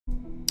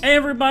Hey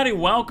everybody,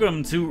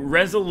 welcome to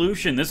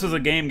Resolution. This was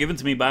a game given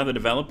to me by the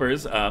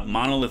developers,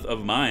 Monolith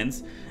of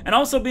Minds, and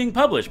also being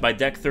published by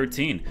Deck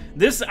 13.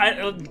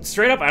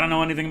 Straight up, I don't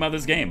know anything about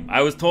this game.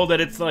 I was told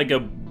that it's like a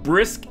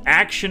brisk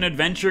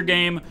action-adventure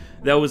game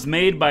that was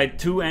made by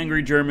two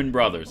angry German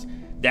brothers.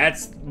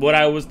 That's what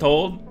I was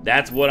told,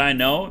 that's what I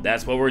know,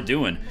 that's what we're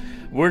doing.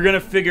 We're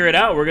gonna figure it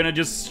out. We're gonna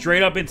just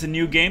straight up into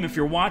new game. If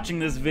you're watching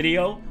this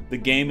video, the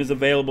game is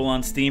available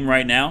on Steam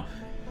right now.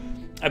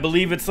 I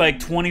believe it's like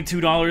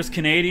 $22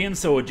 Canadian,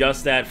 so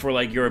adjust that for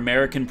like your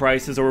American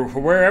prices or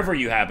wherever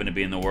you happen to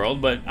be in the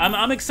world. But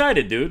I'm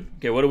excited, dude.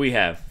 Okay, what do we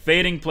have?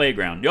 Fading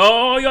Playground.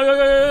 Yo,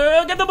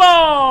 get the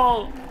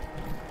ball!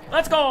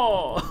 Let's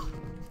go!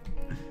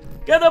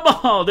 Get the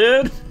ball,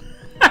 dude!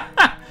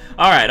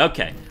 Alright,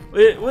 okay.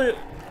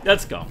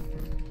 Let's go.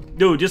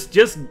 Dude,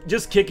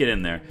 just kick it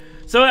in there.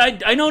 So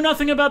I know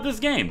nothing about this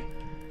game.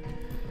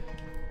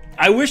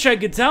 I wish I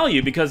could tell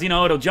you because, you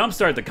know, it'll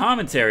jumpstart the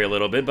commentary a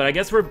little bit, but I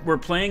guess we're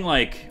playing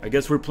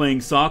we're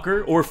playing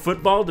soccer or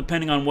football,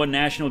 depending on what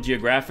National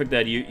Geographic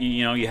that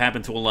you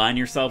happen to align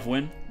yourself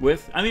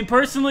with. I mean,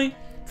 personally,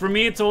 for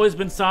me, it's always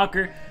been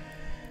soccer.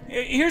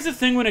 Here's the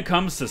thing when it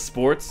comes to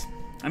sports.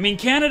 I mean,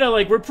 Canada,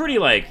 like, we're pretty,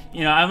 like,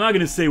 you know, I'm not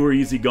going to say we're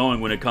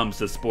easygoing when it comes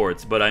to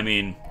sports, but I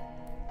mean,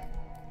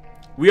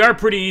 we are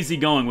pretty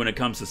easygoing when it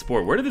comes to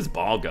sport. Where did this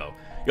ball go?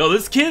 Yo,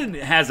 this kid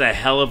has a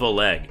hell of a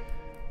leg.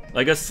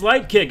 Like, a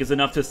slight kick is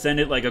enough to send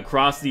it, like,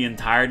 across the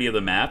entirety of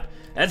the map.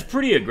 That's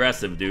pretty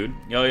aggressive, dude.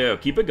 Yo,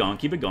 keep it going,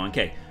 keep it going.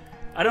 Okay,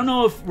 I don't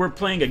know if we're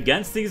playing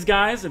against these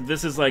guys, if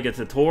this is, like, a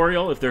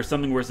tutorial, if there's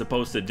something we're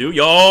supposed to do.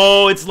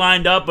 Yo, it's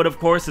lined up, but of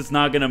course it's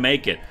not gonna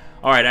make it.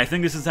 Alright, I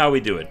think this is how we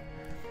do it.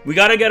 We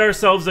gotta get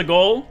ourselves a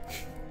goal.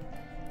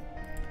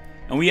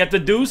 And we have to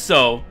do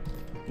so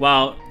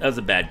while... That was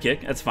a bad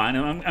kick. That's fine.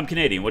 I'm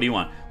Canadian. What do you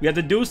want? We have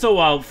to do so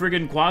while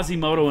friggin'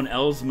 Quasimodo and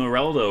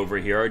Esmeralda over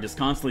here are just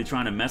constantly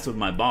trying to mess with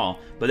my ball.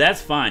 But that's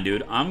fine,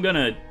 dude. I'm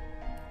gonna...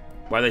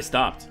 Why they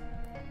stopped?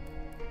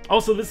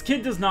 Also, this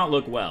kid does not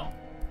look well.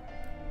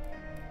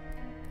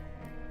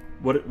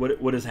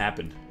 What has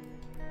happened?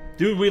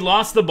 Dude, we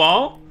lost the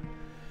ball?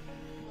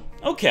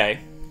 Okay.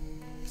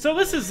 So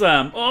this is,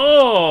 oh!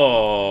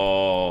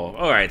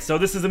 Alright, so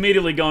this is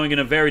immediately going in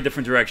a very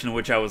different direction in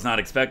which I was not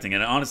expecting,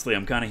 and honestly,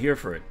 I'm kind of here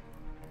for it.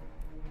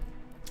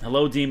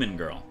 Hello, Demon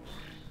Girl.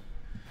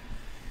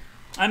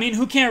 I mean,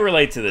 who can't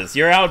relate to this?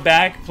 You're out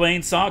back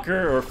playing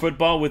soccer or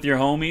football with your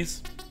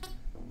homies,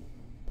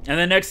 and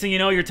the next thing you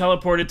know, you're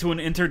teleported to an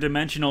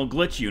interdimensional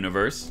glitch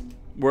universe,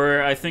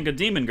 where I think a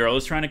Demon Girl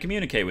is trying to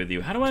communicate with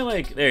you. How do I,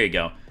 like... There you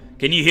go.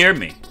 Can you hear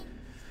me?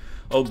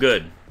 Oh,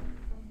 good.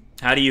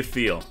 How do you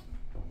feel?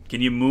 Can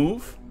you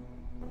move?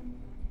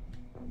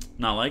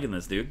 Not liking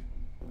this, dude.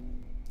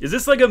 Is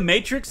this like a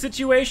Matrix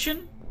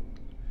situation?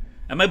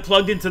 Am I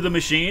plugged into the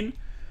machine?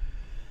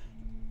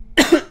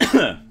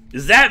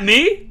 Is that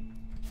me?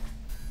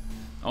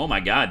 Oh my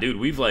god, dude,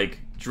 we've like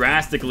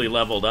drastically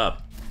leveled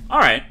up.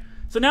 Alright,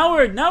 so now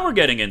we're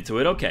getting into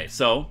it. Okay,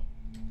 so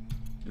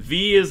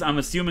V is, I'm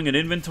assuming, an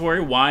inventory,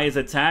 Y is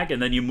attack,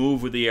 and then you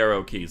move with the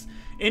arrow keys.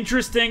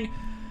 Interesting.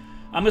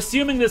 I'm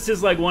assuming this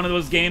is like one of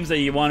those games that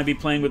you want to be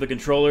playing with a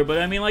controller, but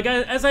I mean, like,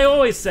 as I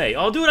always say,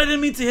 oh, dude, I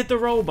didn't mean to hit the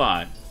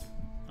robot.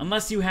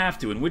 Unless you have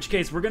to, in which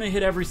case, we're gonna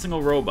hit every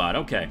single robot.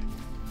 Okay.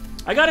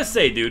 I gotta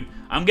say, dude,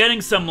 I'm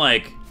getting some,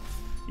 like,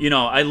 you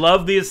know, I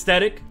love the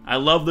aesthetic. I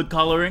love the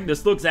coloring.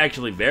 This looks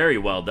actually very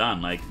well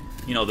done. Like,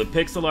 you know, the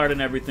pixel art and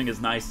everything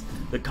is nice.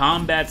 The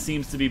combat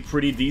seems to be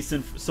pretty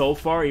decent so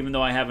far, even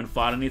though I haven't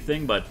fought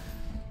anything, but...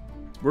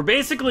 We're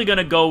basically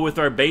gonna go with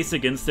our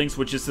basic instincts,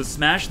 which is to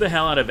smash the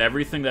hell out of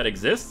everything that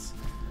exists.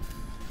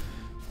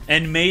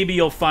 And maybe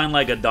you'll find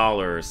like $1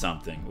 or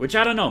something. Which,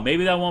 I don't know,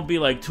 maybe that won't be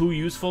like too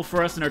useful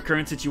for us in our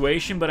current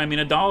situation, but I mean,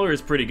 $1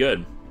 is pretty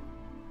good.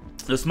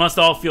 This must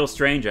all feel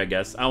strange, I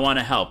guess. I want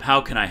to help.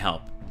 How can I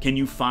help? Can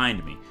you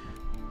find me?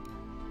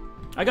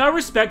 I got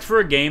respect for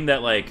a game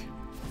that, like,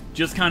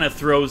 just kind of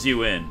throws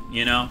you in,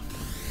 you know?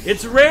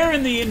 It's rare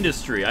in the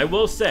industry, I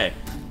will say.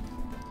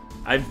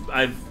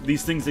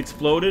 These things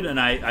exploded, and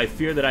I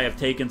fear that I have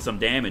taken some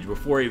damage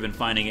before even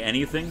finding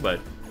anything,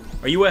 but...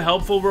 Are you a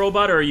helpful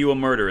robot, or are you a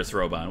murderous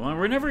robot? Well,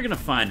 we're never gonna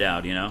find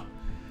out, you know?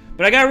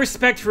 But I got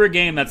respect for a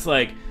game that's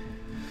like...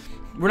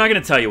 We're not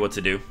gonna tell you what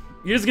to do.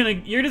 You're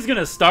just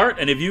gonna start,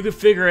 and if you can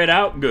figure it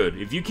out, good.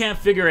 If you can't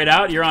figure it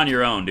out, you're on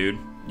your own, dude.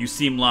 You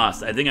seem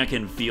lost. I think I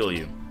can feel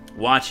you.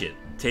 Watch it.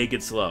 Take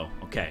it slow.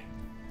 Okay.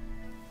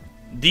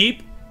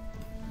 Deep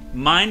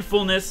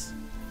mindfulness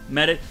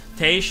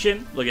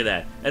meditation. Look at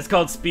that. That's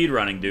called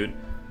speedrunning, dude.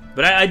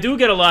 But I do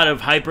get a lot of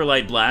Hyper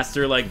Light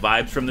Blaster like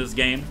vibes from this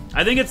game.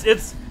 I think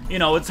it's you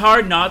know, it's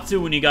hard not to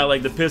when you got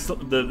like the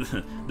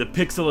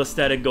pixel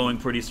aesthetic going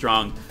pretty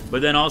strong.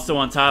 But then also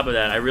on top of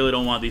that, I really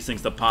don't want these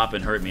things to pop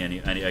and hurt me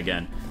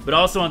again. But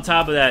also on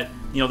top of that,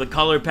 you know, the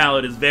color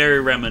palette is very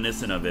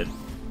reminiscent of it.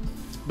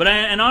 But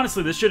and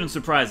honestly, this shouldn't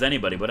surprise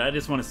anybody. But I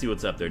just want to see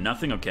what's up there.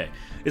 Nothing? Okay.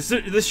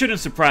 This shouldn't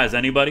surprise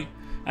anybody.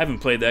 I haven't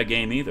played that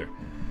game either.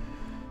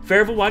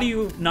 Fairville, why do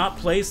you not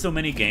play so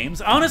many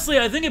games? Honestly,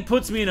 I think it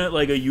puts me in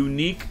a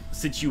unique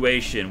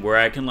situation where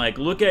I can like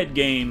look at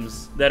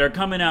games that are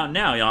coming out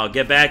now. You know,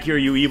 get back here,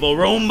 you evil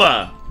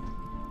Roomba.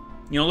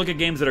 You know, look at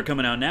games that are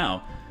coming out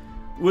now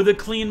with a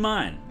clean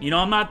mind. You know,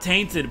 I'm not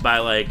tainted by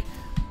like,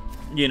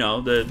 you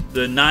know,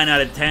 the 9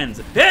 out of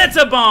 10s. It's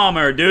a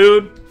bomber,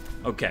 dude.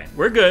 Okay,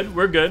 we're good.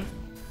 We're good.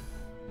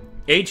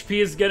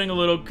 HP is getting a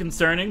little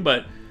concerning,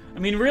 but I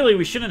mean, really,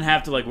 we shouldn't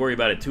have to like worry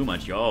about it too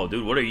much. Yo,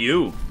 dude, what are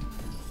you?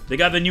 They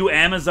got the new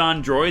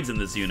Amazon droids in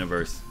this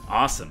universe.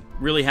 Awesome.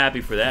 Really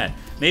happy for that.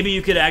 Maybe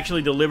you could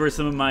actually deliver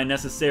some of my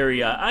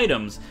necessary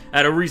items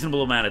at a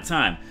reasonable amount of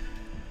time.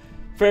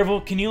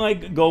 Fairville, can you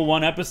like go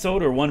one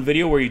episode or one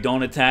video where you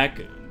don't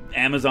attack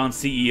Amazon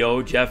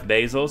CEO Jeff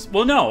Bezos?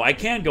 Well, no, I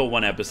can't go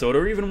one episode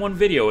or even one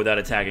video without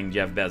attacking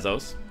Jeff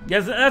Bezos.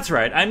 Yes, that's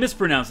right. I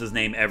mispronounce his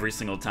name every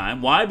single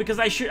time. Why? Because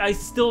I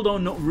still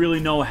don't really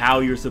know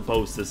how you're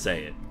supposed to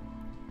say it.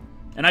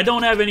 And I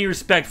don't have any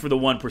respect for the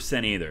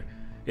 1% either.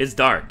 It's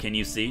dark, can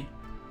you see?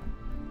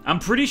 I'm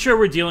pretty sure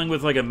we're dealing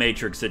with like a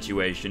Matrix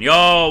situation.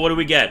 Yo, what do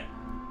we get?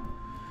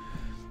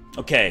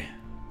 Okay.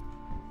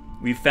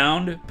 We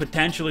found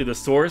potentially the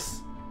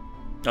source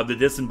of the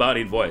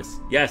disembodied voice.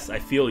 Yes, I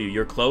feel you.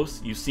 You're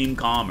close. You seem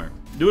calmer.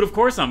 Dude, of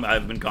course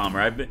I've been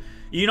calmer.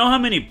 You know how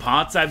many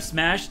pots I've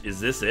smashed? Is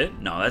this it?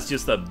 No, that's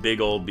just a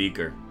big old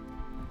beaker.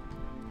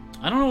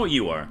 I don't know what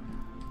you are,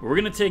 but we're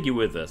gonna take you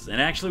with us.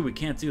 And actually, we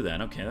can't do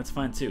that. Okay, that's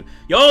fine too.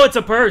 Yo, it's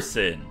a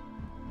person!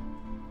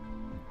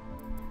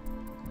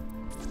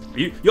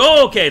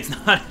 Yo, okay,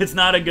 it's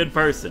not a good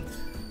person.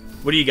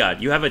 What do you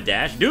got? You have a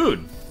dash?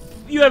 Dude,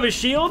 you have a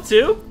shield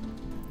too?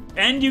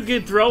 And you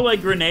can throw like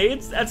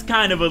grenades? That's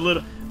kind of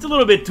it's a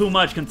little bit too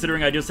much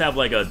considering I just have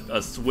like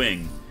a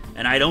swing.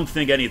 And I don't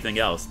think anything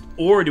else.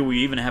 Or do we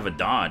even have a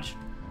dodge?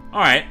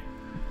 Alright.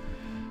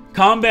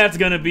 Combat's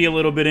gonna be a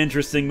little bit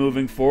interesting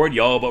moving forward,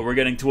 yo, but we're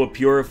getting to a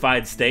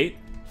purified state.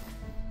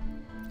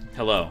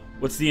 Hello.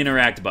 What's the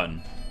interact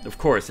button? Of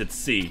course, it's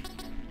C.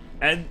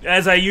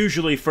 As I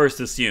usually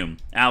first assume,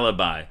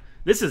 alibi.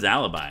 This is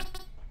alibi.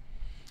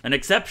 An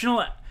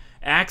exceptional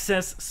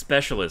access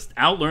specialist,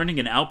 outlearning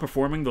and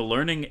outperforming the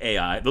learning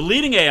AI, the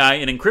leading AI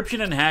in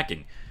encryption and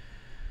hacking.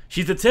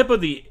 She's the tip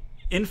of the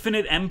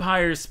infinite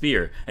empire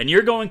spear, and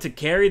you're going to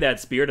carry that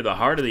spear to the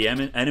heart of the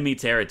enemy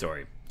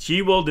territory.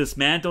 She will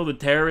dismantle the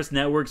terrorist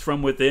networks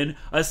from within.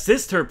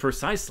 Assist her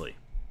precisely.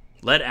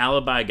 Let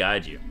alibi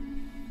guide you.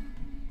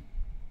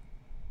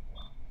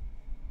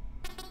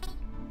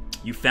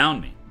 You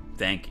found me.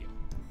 Thank you.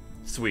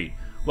 Sweet.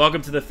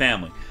 Welcome to the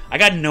family. I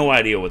got no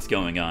idea what's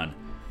going on.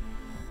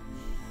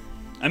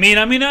 I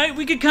mean,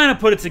 we could kind of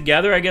put it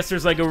together. I guess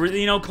there's like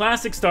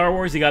classic Star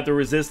Wars. You got the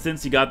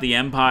Resistance, you got the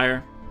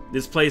Empire.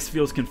 This place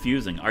feels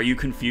confusing. Are you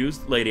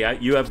confused? Lady,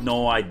 you have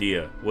no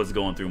idea what's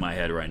going through my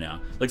head right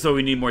now. Like, so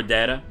we need more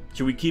data?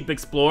 Should we keep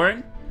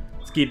exploring?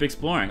 Let's keep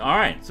exploring.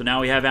 Alright, so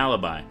now we have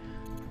alibi.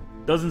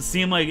 Doesn't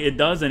seem like it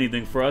does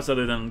anything for us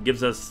other than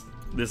gives us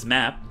this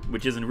map,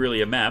 which isn't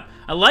really a map.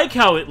 I like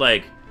how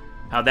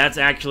how that's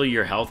actually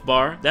your health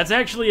bar. That's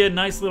actually a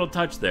nice little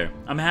touch there.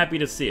 I'm happy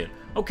to see it.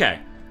 Okay.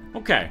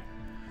 Okay.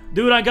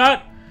 Dude, I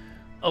got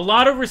a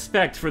lot of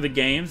respect for the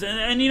games,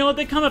 and you know what?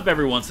 They come up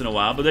every once in a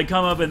while, but they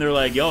come up and they're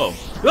like, yo,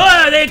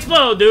 ah, they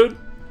explode, dude!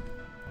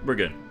 We're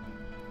good.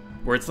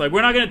 Where it's like,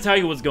 we're not going to tell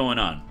you what's going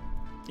on.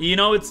 You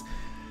know,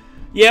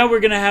 yeah,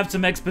 we're going to have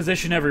some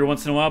exposition every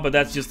once in a while, but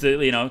that's just,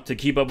 to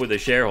keep up with the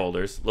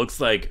shareholders. Looks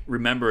like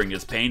remembering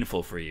is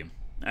painful for you.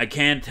 I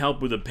can't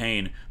help with the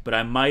pain, but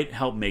I might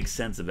help make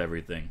sense of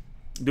everything.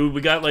 Dude,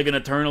 we got like an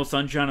Eternal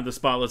Sunshine of the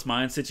Spotless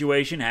Mind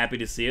situation. Happy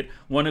to see it.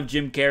 One of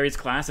Jim Carrey's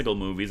classical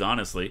movies,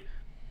 honestly.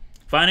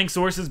 Finding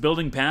sources,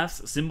 building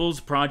paths, symbols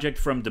project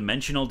from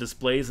dimensional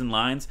displays and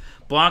lines,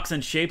 blocks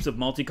and shapes of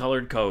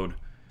multicolored code.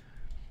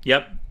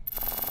 Yep.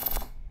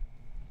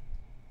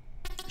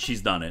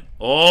 She's done it.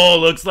 Oh,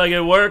 looks like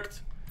it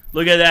worked.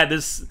 Look at that.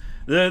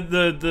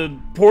 The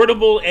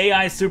portable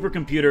AI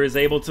supercomputer is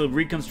able to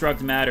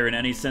reconstruct matter in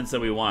any sense that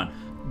we want.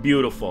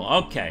 Beautiful.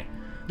 Okay.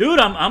 Dude,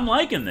 I'm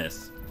liking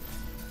this.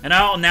 And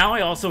now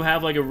I also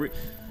have like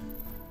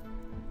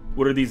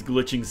what are these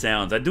glitching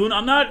sounds?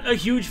 I'm not a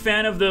huge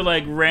fan of the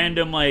like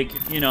random like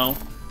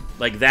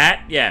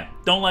that. Yeah,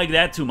 don't like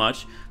that too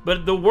much.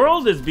 But the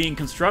world is being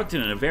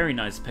constructed in a very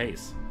nice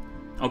pace.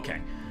 Okay.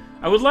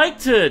 I would like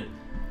to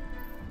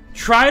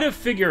try to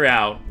figure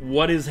out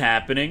what is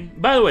happening.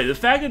 By the way, the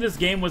fact that this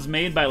game was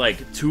made by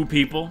like 2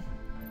 people,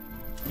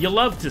 you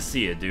love to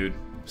see it, dude.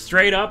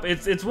 Straight up,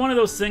 it's one of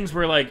those things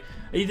where like,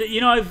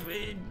 I've,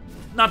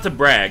 not to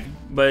brag,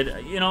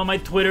 but my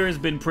Twitter has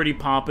been pretty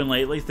popping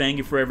lately. Thank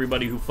you for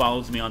everybody who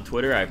follows me on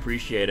Twitter. I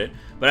appreciate it.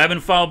 But I've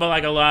been followed by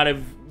like a lot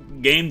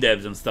of game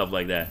devs and stuff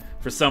like that.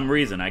 For some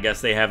reason, I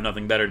guess they have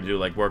nothing better to do,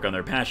 like work on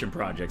their passion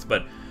projects.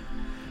 But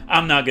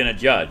I'm not gonna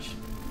judge.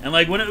 And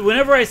like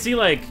whenever I see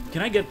like,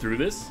 can I get through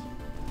this?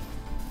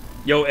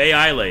 Yo,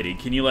 AI lady,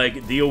 can you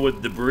like deal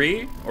with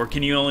debris, or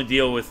can you only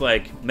deal with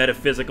like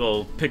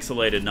metaphysical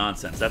pixelated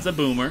nonsense? That's a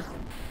boomer.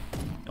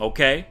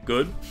 Okay,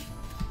 good.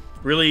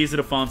 Really easy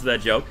to fall into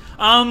that joke.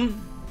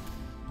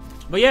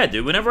 But yeah,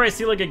 dude, whenever I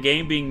see like a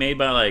game being made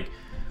by like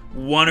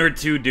 1 or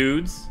 2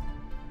 dudes,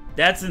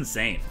 that's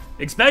insane.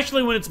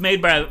 Especially when it's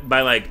made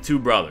by like 2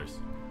 brothers.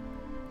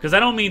 Because I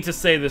don't mean to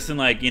say this in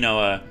like, you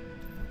know,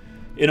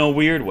 in a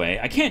weird way.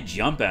 I can't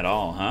jump at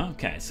all, huh?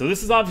 Okay, so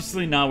this is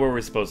obviously not where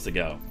we're supposed to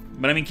go.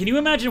 But I mean, can you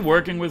imagine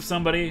working with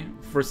somebody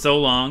for so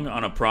long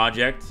on a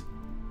project?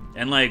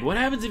 And like, what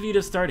happens if you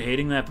just start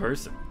hating that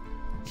person?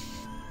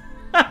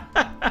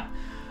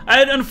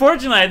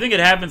 Unfortunately, I think it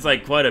happens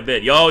like quite a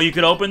bit. Yo, you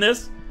could open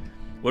this?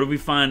 What if we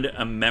find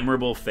a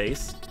memorable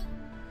face?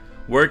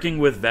 Working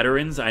with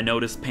veterans, I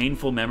noticed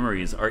painful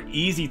memories are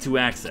easy to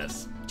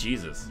access.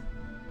 Jesus.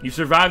 You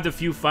survived a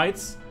few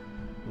fights?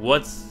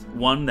 What's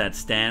one that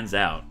stands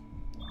out?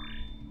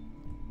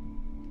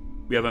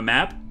 We have a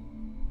map?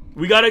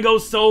 We gotta go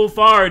so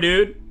far,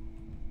 dude.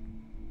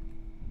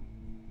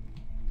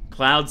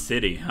 Cloud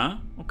City, huh?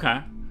 Okay.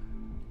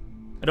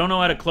 I don't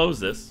know how to close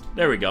this.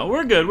 There we go.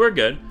 We're good, we're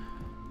good.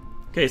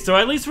 Okay, so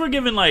at least we're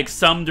given, like,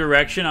 some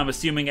direction. I'm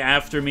assuming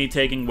after me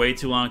taking way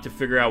too long to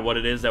figure out what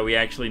it is that we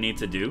actually need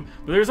to do.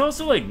 But there's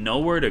also, like,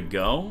 nowhere to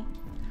go.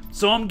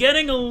 So I'm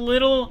getting a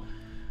little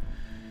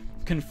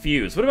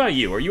confused. What about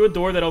you? Are you a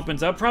door that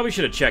opens up? Probably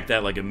should have checked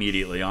that, like,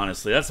 immediately,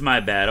 honestly. That's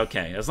my bad.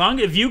 Okay,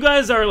 if you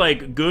guys are,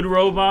 like, good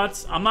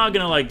robots, I'm not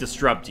gonna, like,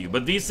 disrupt you.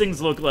 But these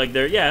things look like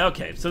they're... Yeah,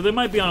 okay. So they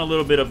might be on a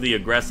little bit of the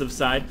aggressive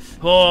side.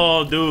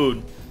 Oh,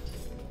 dude.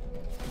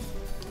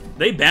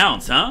 They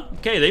bounce, huh?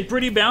 Okay, they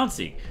pretty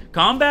bouncy.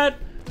 Combat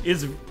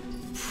is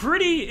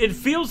pretty... It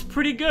feels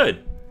pretty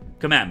good.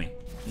 Come at me.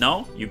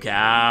 No? You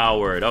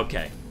coward.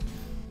 Okay.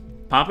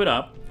 Pop it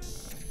up.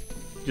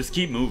 Just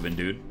keep moving,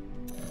 dude.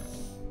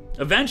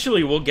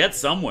 Eventually, we'll get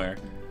somewhere.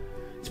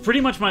 It's pretty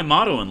much my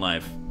motto in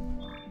life.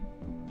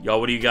 Yo,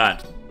 what do you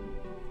got?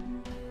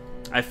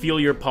 I feel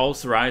your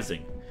pulse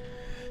rising.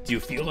 Do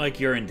you feel like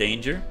you're in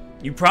danger?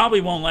 You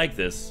probably won't like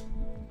this.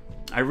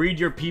 I read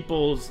your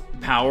people's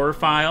power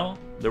file.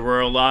 There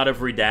were a lot of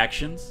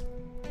redactions.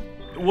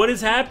 What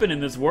has happened in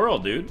this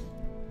world, dude?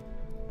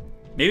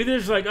 Maybe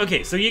there's like...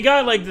 Okay, so you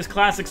got like this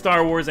classic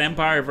Star Wars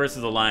Empire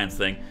versus Alliance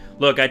thing.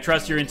 Look, I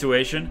trust your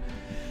intuition.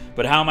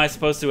 But how am I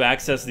supposed to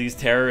access these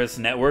terrorist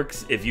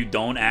networks if you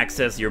don't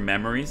access your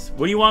memories?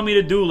 What do you want me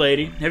to do,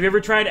 lady? Have you ever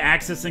tried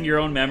accessing your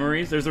own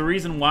memories? There's a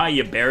reason why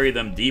you bury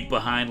them deep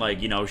behind,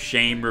 like, you know,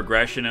 shame,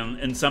 regression, and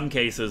in some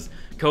cases,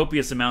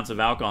 copious amounts of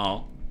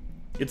alcohol.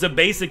 It's a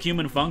basic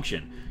human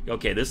function.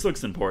 Okay, this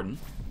looks important.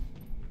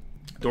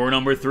 Door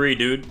number 3,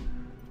 dude.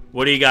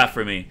 What do you got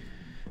for me?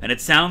 And it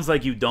sounds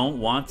like you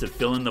don't want to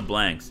fill in the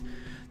blanks.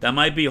 That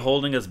might be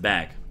holding us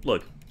back.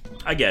 Look,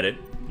 I get it.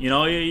 You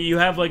know, you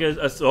have like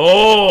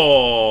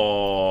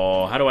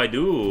oh, how do I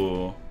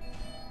do?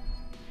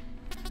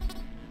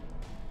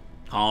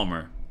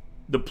 Calmer.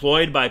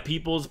 Deployed by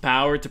people's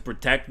power to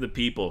protect the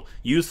people.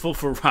 Useful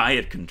for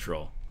riot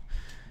control.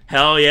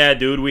 Hell yeah,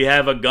 dude, we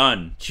have a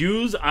gun.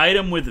 Choose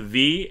item with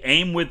V,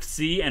 aim with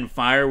C, and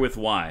fire with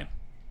Y.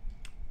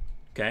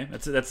 Okay,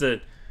 that's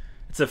a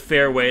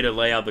fair way to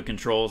lay out the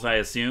controls, I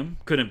assume.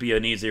 Couldn't be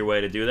an easier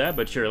way to do that,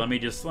 but sure, let me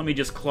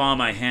just claw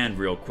my hand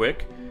real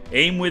quick.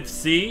 Aim with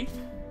C.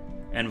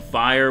 And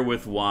fire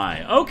with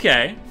Y.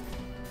 Okay.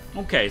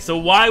 Okay, so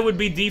Y would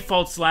be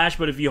default slash,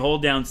 but if you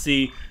hold down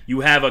C, you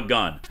have a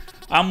gun.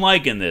 I'm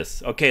liking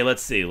this. Okay,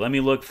 let's see. Let me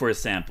look for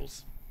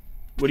samples.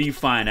 What do you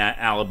find,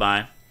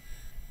 Alibi?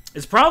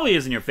 It probably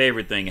isn't your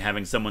favorite thing,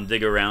 having someone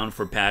dig around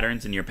for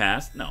patterns in your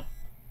past. No.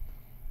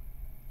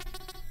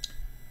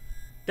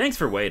 Thanks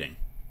for waiting.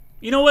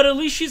 You know what? At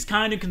least she's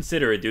kind of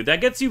considerate, dude. That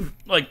gets you,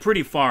 like,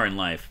 pretty far in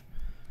life.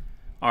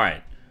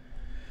 Alright.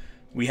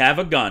 We have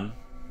a gun.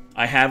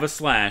 I have a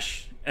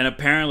slash, and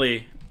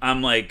apparently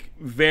I'm like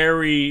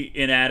very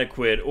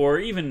inadequate or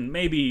even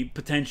maybe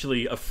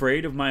potentially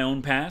afraid of my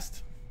own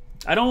past.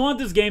 I don't want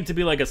this game to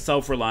be like a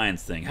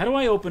self-reliance thing. How do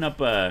I open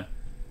up a...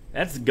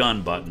 That's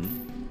gun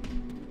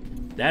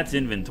button. That's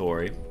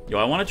inventory. Yo,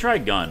 I want to try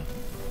gun.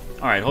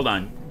 Alright, hold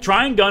on.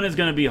 Trying gun is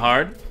going to be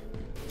hard.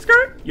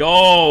 Skirt!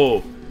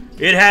 Yo!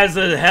 It has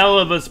a hell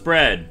of a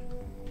spread.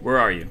 Where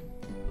are you?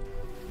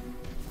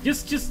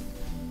 Just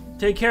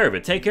take care of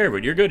it. Take care of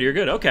it. You're good. You're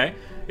good. Okay.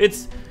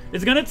 It's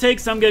gonna take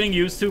some getting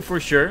used to for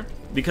sure,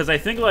 because I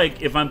think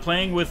like if I'm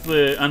playing with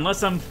the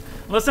unless I'm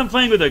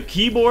playing with a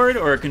keyboard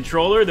or a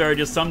controller, there are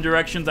just some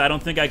directions I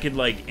don't think I could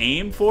like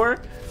aim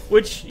for,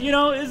 which, you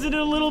know, is it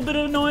a little bit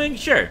annoying?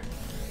 Sure.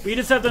 But you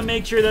just have to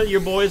make sure that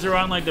your boys are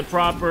on like the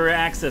proper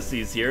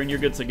accesses here and you're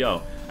good to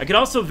go. I could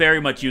also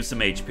very much use some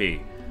HP.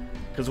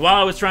 Because while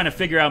I was trying to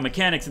figure out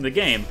mechanics in the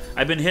game,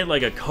 I've been hit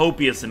like a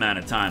copious amount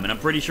of time, and I'm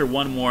pretty sure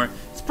one more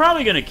is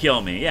probably gonna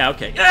kill me. Yeah,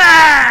 okay.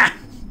 Ah!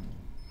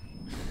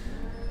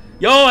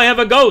 Yo, I have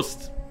a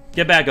ghost!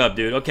 Get back up,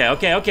 dude. Okay,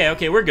 okay, okay,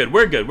 okay. We're good,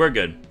 we're good, we're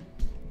good.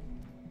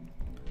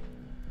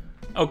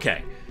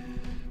 Okay.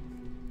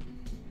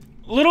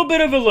 A little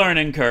bit of a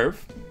learning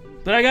curve,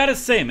 but I gotta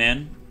say,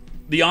 man,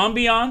 the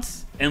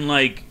ambiance and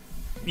like,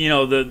 you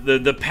know,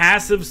 the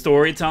passive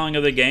storytelling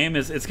of the game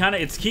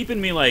it's keeping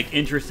me like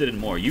interested in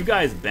more. You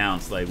guys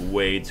bounce like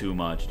way too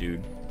much,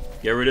 dude.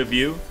 Get rid of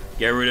you.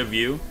 Get rid of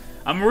you.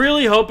 I'm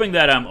really hoping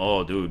that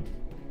oh, dude.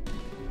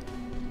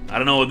 I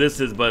don't know what this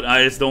is, but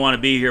I just don't want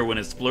to be here when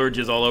it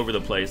splurges all over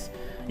the place.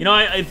 You know,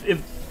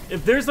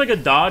 if there's like a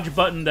dodge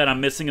button that I'm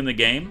missing in the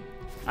game,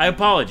 I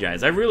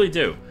apologize. I really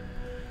do.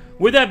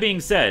 With that being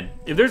said,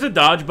 if there's a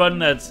dodge button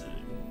that's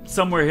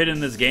somewhere hidden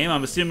in this game,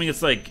 I'm assuming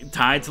it's like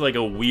tied to like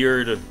a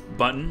weird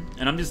button,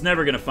 and I'm just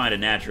never gonna find it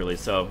naturally.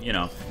 So, you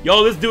know,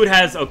 yo, this dude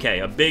has, okay,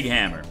 a big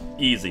hammer.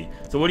 Easy.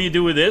 So what do you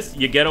do with this?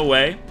 You get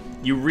away,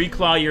 you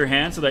reclaw your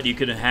hand so that you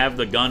can have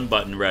the gun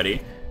button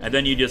ready, and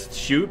then you just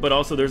shoot. But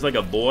also there's like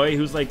a boy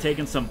who's like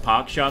taking some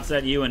pock shots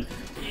at you, and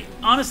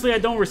honestly, I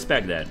don't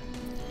respect that.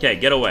 Okay,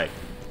 get away.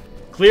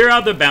 Clear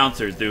out the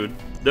bouncers, dude.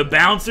 The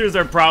bouncers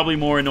are probably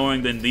more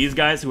annoying than these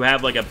guys who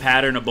have like a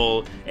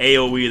patternable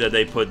AoE that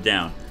they put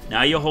down.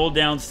 Now you hold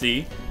down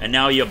C, and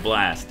now you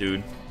blast,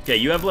 dude. Okay,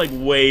 you have like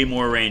way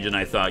more range than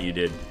I thought you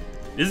did.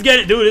 This is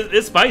getting, dude,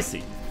 it's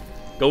spicy.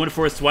 Go in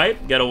for a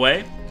swipe, get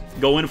away.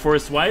 Go in for a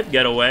swipe,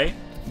 get away.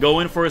 Go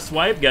in for a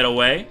swipe, get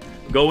away.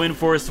 Go in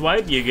for a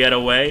swipe, you get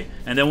away.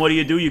 And then what do?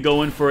 You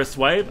go in for a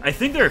swipe. I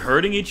think they're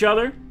hurting each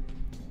other.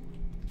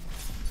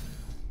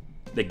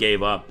 They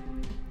gave up.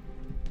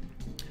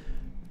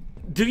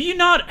 Do you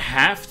not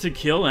have to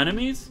kill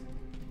enemies?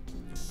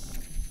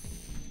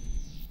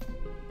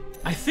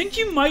 I think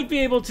you might be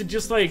able to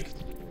just, like,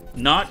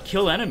 not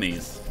kill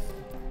enemies.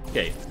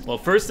 Okay, well,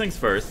 first things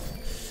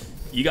first.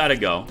 You gotta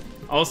go.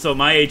 Also,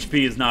 my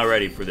HP is not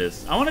ready for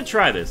this. I want to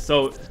try this.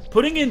 So,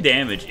 putting in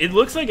damage, it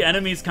looks like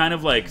enemies kind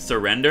of, like,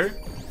 surrender.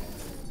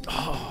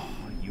 Oh,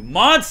 you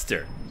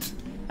monster!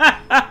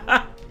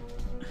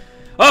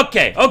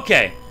 Okay,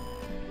 okay.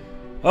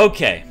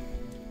 Okay.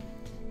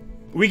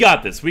 We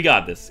got this, we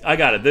got this. I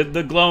got it.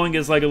 The glowing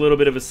is like a little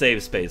bit of a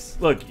save space.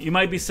 Look, you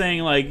might be saying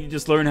like, you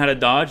just learn how to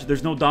dodge.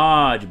 There's no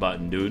dodge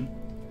button, dude.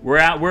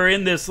 We're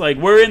in this, like,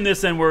 we're in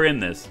this and we're in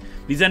this.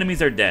 These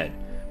enemies are dead,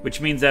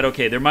 which means that,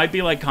 okay, there might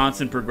be like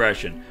constant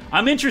progression.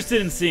 I'm interested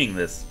in seeing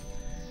this.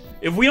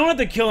 If we don't have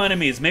to kill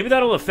enemies, maybe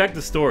that'll affect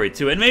the story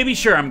too. And maybe,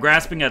 sure, I'm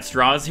grasping at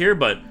straws here,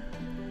 but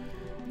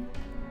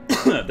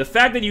the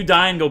fact that you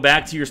die and go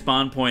back to your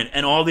spawn point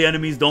and all the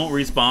enemies don't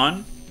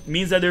respawn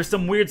means that there's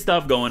some weird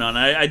stuff going on.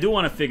 I do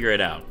want to figure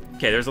it out.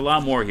 Okay, there's a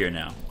lot more here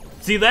now.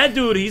 See, that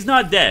dude, he's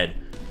not dead,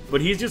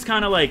 but he's just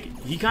kind of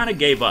like, he kind of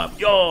gave up.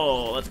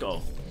 Yo, let's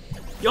go.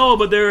 Yo,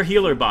 but they're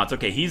healer bots.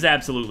 Okay, he's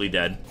absolutely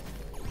dead.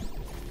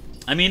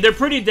 I mean, they're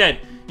pretty dead.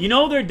 You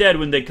know they're dead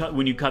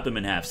when you cut them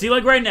in half. See,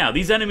 like right now,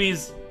 these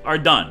enemies are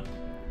done.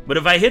 But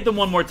if I hit them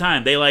one more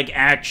time, they like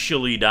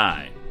actually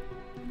die.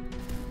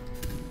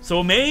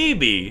 So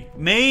maybe,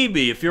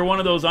 if you're one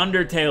of those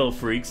Undertale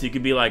freaks, you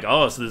could be like,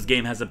 oh, so this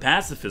game has a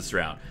pacifist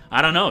route.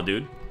 I don't know,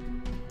 dude.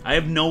 I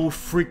have no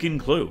freaking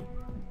clue.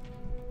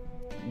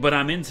 But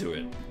I'm into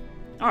it.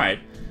 Alright.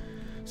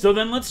 So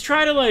then let's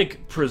try to,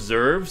 like,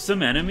 preserve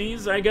some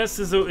enemies, I guess.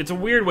 It's a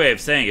weird way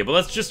of saying it, but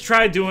let's just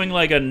try doing,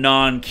 like, a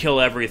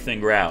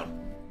non-kill-everything route.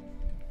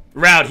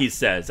 Route, he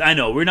says. I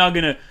know, we're not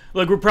gonna...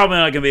 Look, we're probably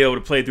not gonna be able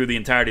to play through the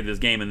entirety of this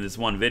game in this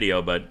one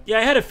video, but yeah,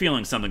 I had a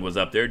feeling something was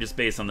up there, just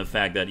based on the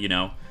fact that, you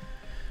know,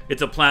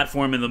 it's a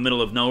platform in the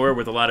middle of nowhere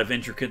with a lot of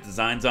intricate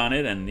designs on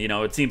it, and, you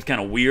know, it seems kind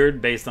of weird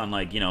based on,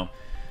 like, you know,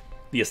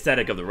 the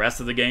aesthetic of the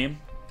rest of the game.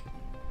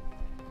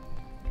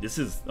 This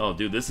is... Oh,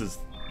 dude, this is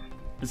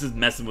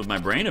messing with my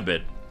brain a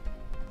bit.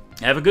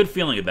 I have a good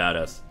feeling about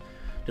us.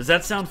 Does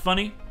that sound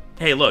funny?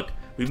 Hey, look,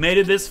 we've made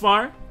it this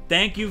far.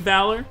 Thank you,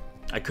 Valor.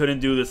 I couldn't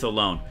do this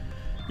alone.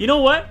 You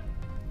know what?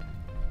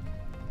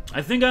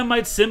 I think I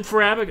might simp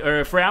for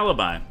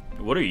Alibi.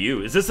 What are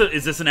you? Is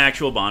this an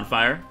actual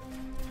bonfire?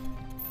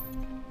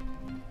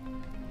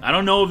 I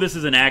don't know if this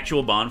is an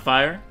actual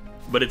bonfire,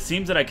 but it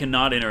seems that I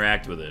cannot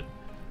interact with it,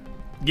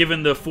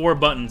 given the 4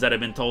 buttons that have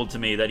been told to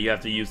me that you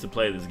have to use to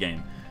play this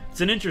game.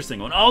 It's an interesting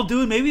one. Oh,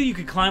 dude, maybe you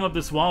could climb up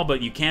this wall,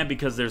 but you can't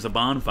because there's a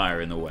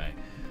bonfire in the way.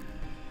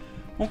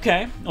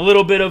 Okay, a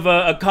little bit of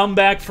a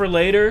comeback for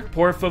later,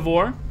 por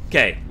favor.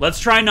 Okay,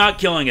 let's try not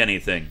killing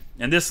anything.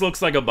 And this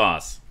looks like a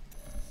boss.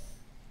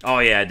 Oh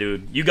yeah,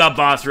 dude, you got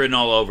boss written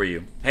all over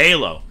you.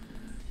 Halo.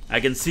 I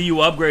can see you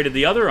upgraded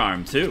the other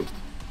arm, too.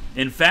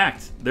 In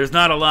fact, there's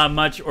not a lot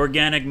much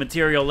organic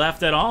material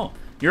left at all.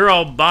 You're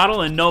all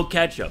bottle and no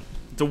ketchup.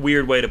 It's a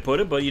weird way to put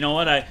it, but you know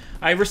what?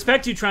 I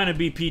respect you trying to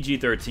be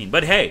PG-13.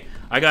 But hey,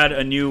 I got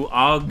a new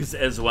AUGs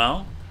as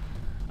well.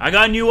 I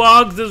got new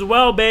AUGs as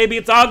well, baby.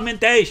 It's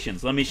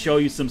augmentations. Let me show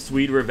you some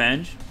sweet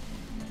revenge.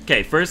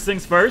 Okay, first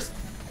things first.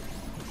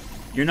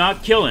 You're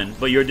not killing,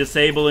 but you're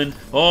disabling.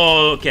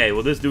 Oh, okay.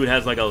 Well, this dude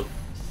has like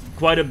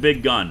quite a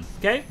big gun.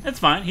 Okay, that's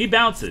fine. He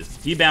bounces.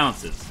 He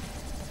bounces.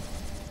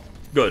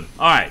 Good.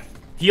 Alright.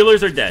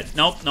 Healers are dead.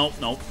 Nope, nope,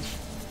 nope.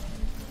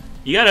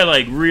 You gotta,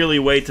 like, really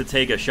wait to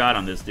take a shot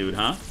on this dude,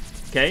 huh?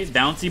 Okay,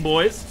 bouncy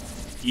boys.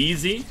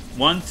 Easy.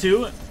 1,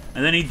 2.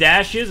 And then he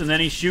dashes, and then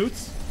he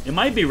shoots. It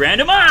might be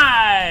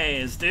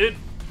randomized, dude.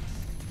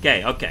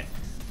 Okay, okay.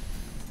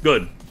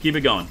 Good. Keep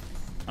it going.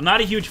 I'm not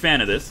a huge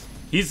fan of this.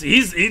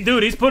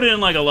 Dude, he's putting in,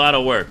 like, a lot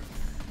of work.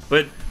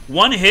 But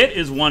 1 hit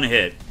is 1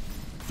 hit.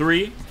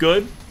 3.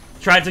 Good.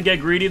 Tried to get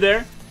greedy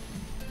there.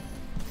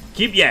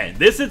 Yeah,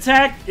 this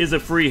attack is a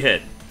free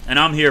hit, and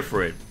I'm here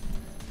for it.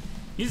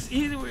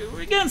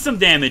 We're getting some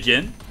damage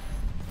in.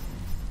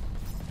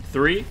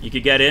 3, you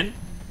could get in.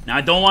 Now,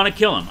 I don't want to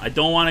kill him. I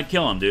don't want to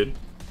kill him, dude.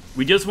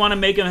 We just want to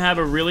make him have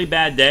a really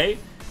bad day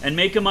and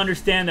make him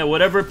understand that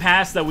whatever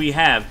past that we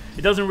have,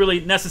 it doesn't really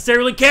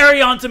necessarily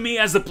carry on to me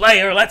as a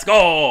player. Let's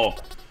go!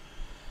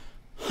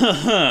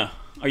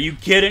 Are you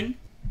kidding?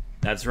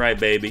 That's right,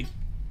 baby.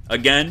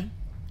 Again?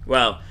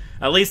 Well,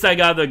 at least I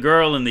got the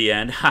girl in the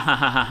end. Ha ha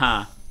ha ha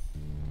ha.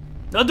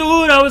 Oh,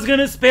 dude, I was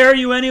gonna spare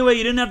you anyway.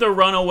 You didn't have to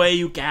run away,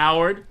 you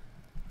coward.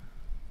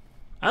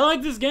 I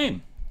like this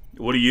game.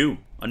 What are you?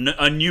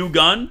 A new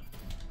gun?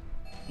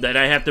 That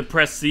I have to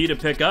press C to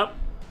pick up?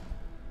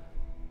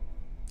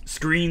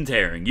 Screen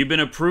tearing. You've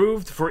been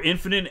approved for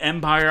infinite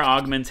empire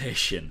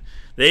augmentation.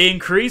 They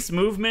increase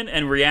movement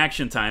and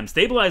reaction time.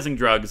 Stabilizing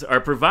drugs are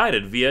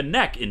provided via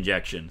neck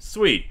injection.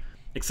 Sweet.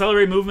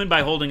 Accelerate movement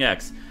by holding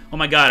X. Oh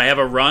my god, I have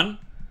a run?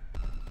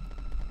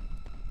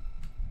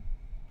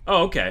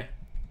 Oh, okay.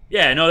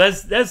 Yeah, no,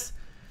 that's...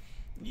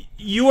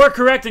 You are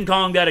correct in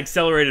calling that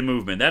accelerated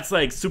movement. That's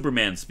like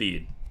Superman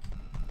speed.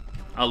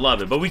 I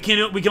love it. But we can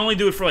only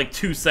do it for like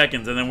 2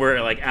 seconds and then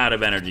we're like out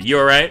of energy. You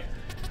alright?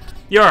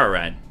 You're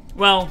alright.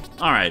 Well,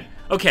 alright.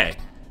 Okay.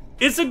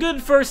 It's a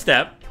good first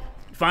step.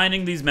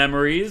 Finding these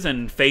memories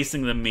and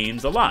facing them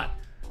means a lot.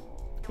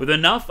 With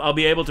enough, I'll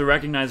be able to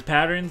recognize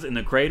patterns in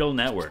the Cradle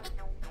network.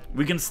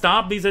 We can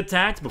stop these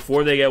attacks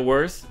before they get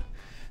worse.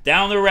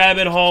 Down the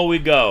rabbit hole we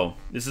go.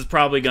 This is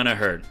probably gonna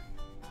hurt.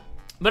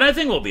 But I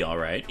think we'll be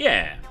alright.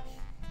 Yeah.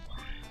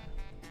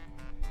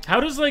 How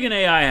does like an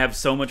AI have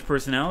so much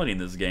personality in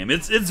this game?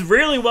 It's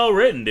really well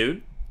written,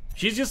 dude.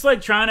 She's just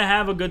like trying to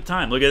have a good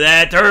time. Look at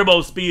that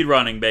turbo speed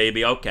running,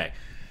 baby. Okay.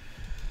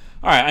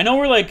 All right, I know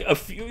we're like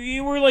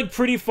we're like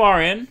pretty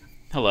far in.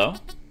 Hello.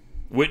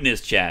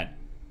 Witness chat.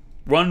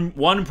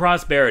 One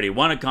prosperity,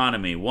 one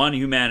economy, one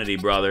humanity,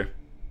 brother.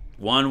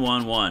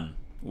 111.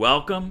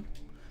 Welcome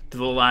to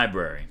the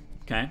library.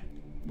 Okay?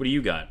 What do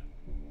you got?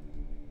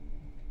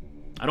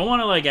 I don't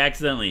want to like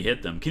accidentally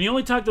hit them. Can you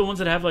only talk to the ones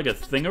that have like a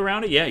thing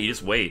around it? Yeah, you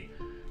just wait.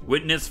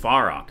 Witness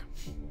Farok.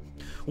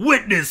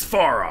 Witness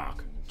Farok.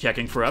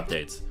 Checking for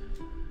updates.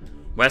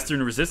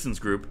 Western Resistance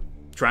Group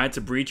tried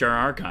to breach our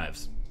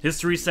archives.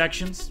 History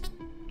sections?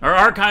 Our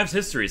archives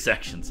history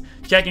sections.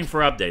 Checking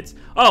for updates.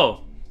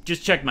 Oh,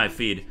 just check my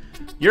feed.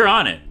 You're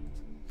on it.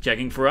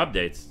 Checking for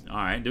updates.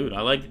 Alright, dude,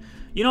 I like...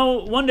 You know,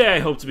 one day I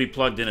hope to be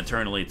plugged in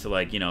eternally to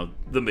like, you know,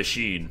 the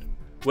machine.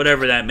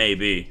 Whatever that may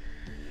be.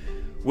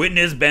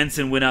 Witness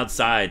Benson went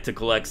outside to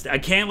collect... I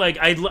can't like...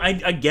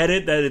 I get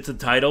it that it's a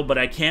title, but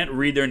I can't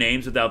read their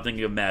names without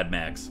thinking of Mad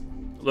Max.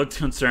 Looked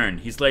concerned.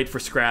 He's late for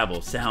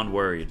Scrabble. Sound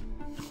worried.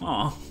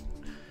 Aw.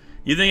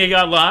 You think he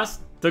got lost?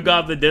 Took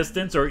off the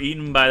distance or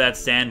eaten by that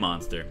sand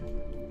monster?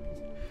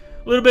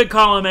 A little bit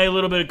column A, a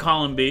little bit of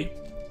column B.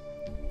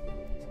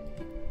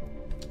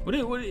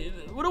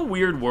 What a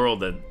weird world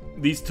that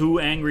these two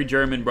angry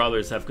German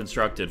brothers have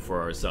constructed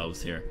for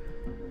ourselves here.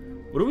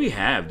 What do we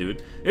have,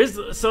 dude?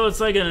 So it's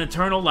like an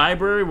eternal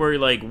library where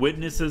like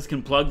witnesses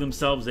can plug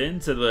themselves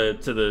into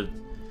the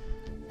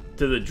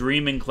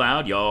dreaming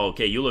cloud. Yo,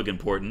 okay, you look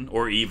important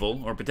or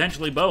evil or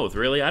potentially both.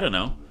 Really, I don't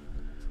know.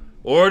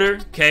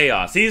 Order,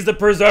 chaos. He's the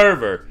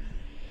preserver.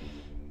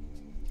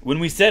 When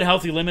we set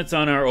healthy limits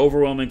on our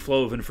overwhelming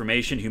flow of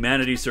information,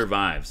 humanity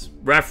survives.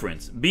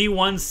 Reference,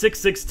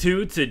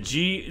 B1662 to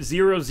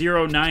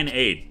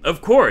G0098.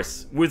 Of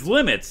course, with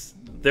limits,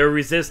 there's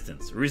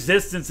resistance.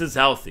 Resistance is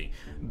healthy.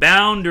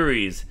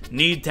 Boundaries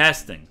need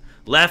testing.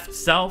 Left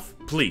self,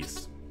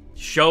 please.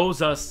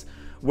 Shows us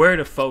where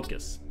to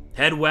focus.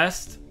 Head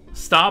west.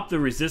 Stop the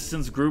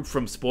resistance group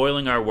from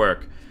spoiling our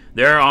work.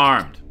 They're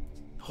armed.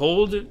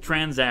 Hold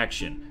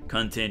transaction.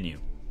 Continue.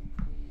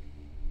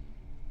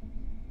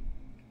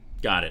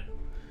 Got it.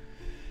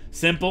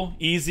 Simple,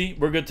 easy.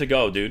 We're good to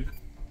go, dude.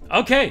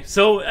 Okay,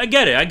 so I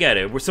get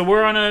it. So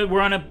we're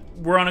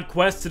on a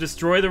quest to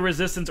destroy the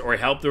resistance or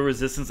help the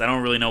resistance. I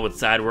don't really know what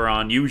side we're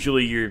on.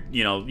 Usually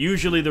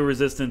usually the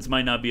resistance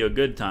might not be a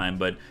good time,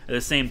 but at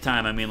the same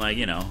time, I mean, like,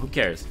 you know, who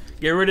cares?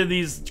 Get rid of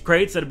these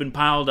crates that have been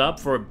piled up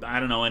for,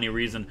 I don't know, any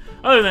reason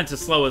other than to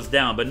slow us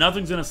down, but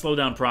nothing's gonna slow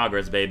down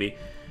progress, baby.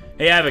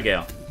 Hey,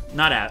 Abigail.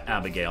 Not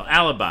Abigail.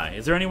 Alibi.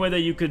 Is there any way that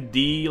you could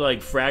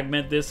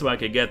fragment this so I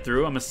could get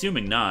through? I'm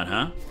assuming not,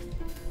 huh?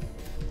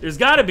 There's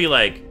gotta be,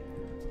 like,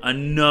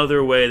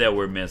 another way that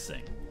we're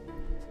missing.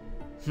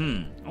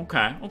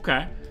 Okay.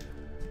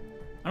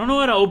 I don't know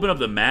how to open up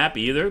the map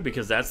either,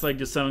 because that's, like,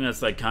 just something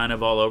that's, like, kind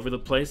of all over the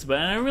place. But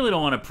I really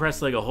don't want to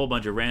press, like, a whole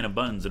bunch of random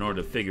buttons in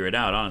order to figure it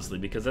out, honestly,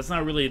 because that's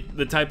not really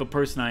the type of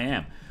person I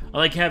am. I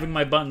like having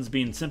my buttons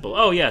being simple.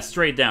 Oh, yeah,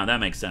 straight down. That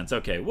makes sense.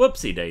 Okay,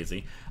 whoopsie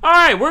daisy. All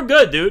right, we're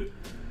good, dude.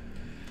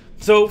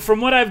 So, from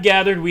what I've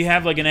gathered, we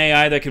have, like, an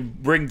AI that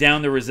could bring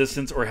down the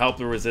resistance or help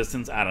the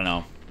resistance. I don't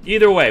know.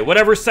 Either way,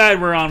 whatever side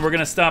we're on, we're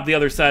going to stop the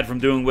other side from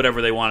doing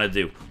whatever they want to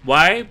do.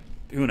 Why?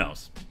 Who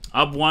knows?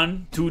 Up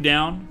 1, 2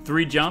 down,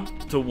 3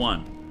 jump to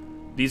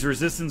 1. These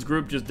resistance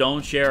groups just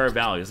don't share our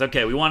values.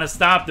 Okay, we want to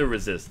stop the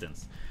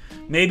resistance.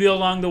 Maybe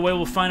along the way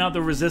we'll find out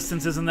the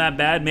resistance isn't that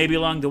bad. Maybe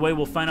along the way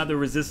we'll find out the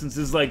resistance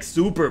is, like,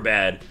 super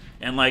bad.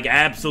 and like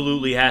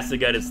absolutely has to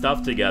get his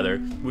stuff together,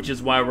 which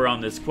is why we're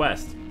on this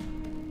quest.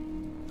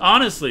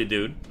 Honestly,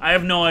 dude, I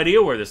have no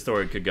idea where this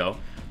story could go,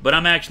 but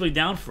I'm actually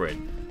down for it.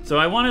 So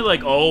I wanted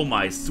like, oh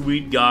my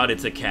sweet god,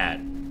 it's a cat.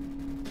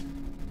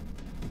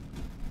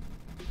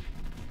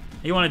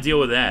 You want to deal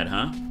with that,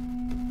 huh?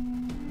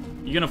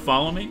 You gonna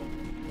follow me?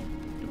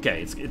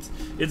 Okay,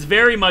 it's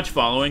very much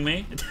following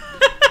me.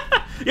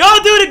 Yo,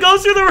 dude, it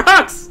goes through the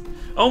rocks!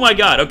 Oh my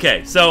god,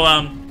 okay, so,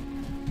 I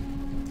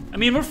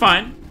mean, we're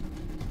fine.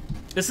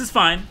 This is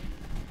fine.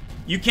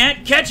 You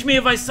can't catch me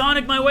if I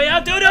Sonic my way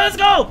out. Dude, let's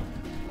go!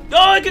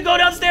 Oh, I could go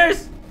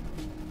downstairs!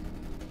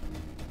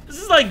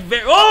 This is like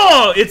very...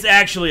 Oh, it's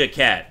actually a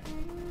cat.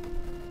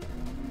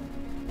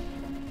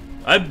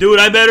 Dude,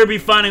 I better be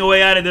finding a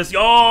way out of this.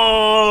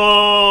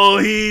 Oh,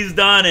 he's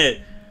done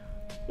it.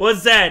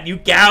 What's that, you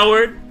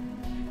coward?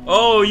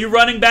 Oh, you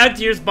running back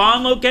to your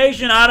spawn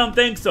location? I don't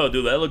think so.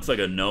 Dude, that looks like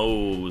a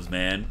nose,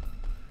 man.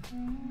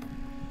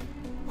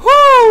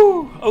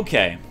 Whew!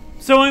 Okay.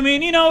 So, I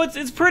mean, you know,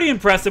 it's pretty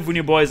impressive when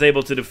your boy's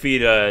able to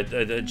defeat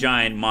a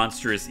giant,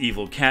 monstrous,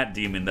 evil cat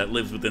demon that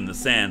lives within the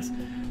sands.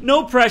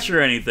 No pressure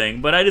or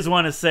anything, but I just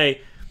want to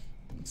say,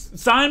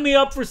 sign me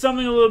up for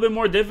something a little bit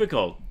more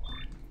difficult.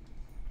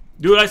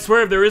 Dude, I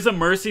swear, if there is a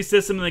mercy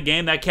system in the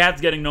game, that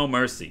cat's getting no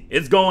mercy.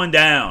 It's going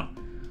down.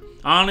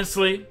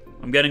 Honestly,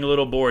 I'm getting a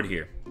little bored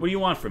here. What do you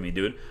want from me,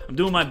 dude? I'm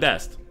doing my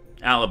best.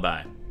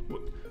 Alibi.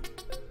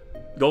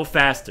 Go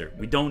faster.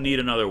 We don't need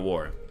another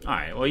war.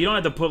 Alright, well, you don't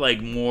have to put,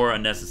 like, more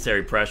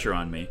unnecessary pressure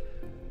on me.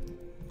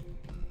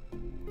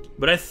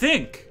 But I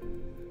think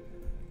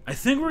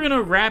we're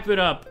gonna wrap it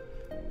up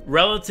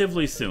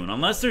relatively soon.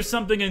 Unless there's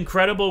something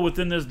incredible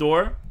within this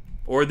door.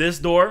 Or this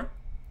door.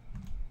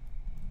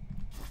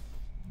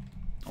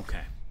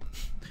 Okay.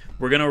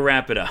 We're gonna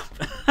wrap it up.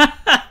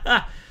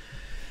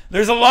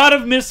 There's a lot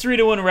of mystery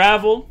to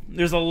unravel.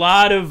 There's a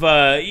lot of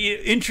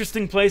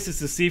interesting places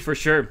to see for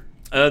sure.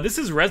 This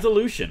is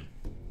Resolution.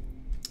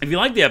 If you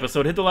liked the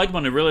episode, hit the like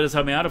button. It really does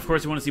help me out. Of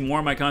course, if you want to see more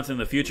of my content in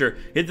the future,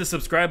 hit the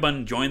subscribe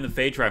button, join the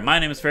Fade Tribe. My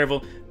name is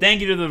Fairville.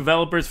 Thank you to the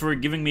developers for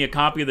giving me a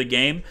copy of the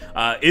game.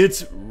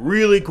 It's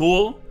really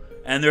cool,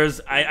 and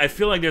I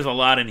feel like there's a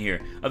lot in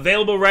here.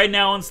 Available right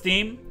now on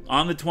Steam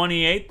on the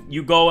 28th.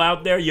 You go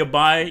out there, you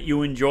buy it,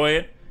 you enjoy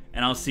it,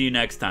 and I'll see you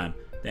next time.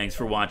 Thanks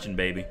for watching,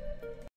 baby.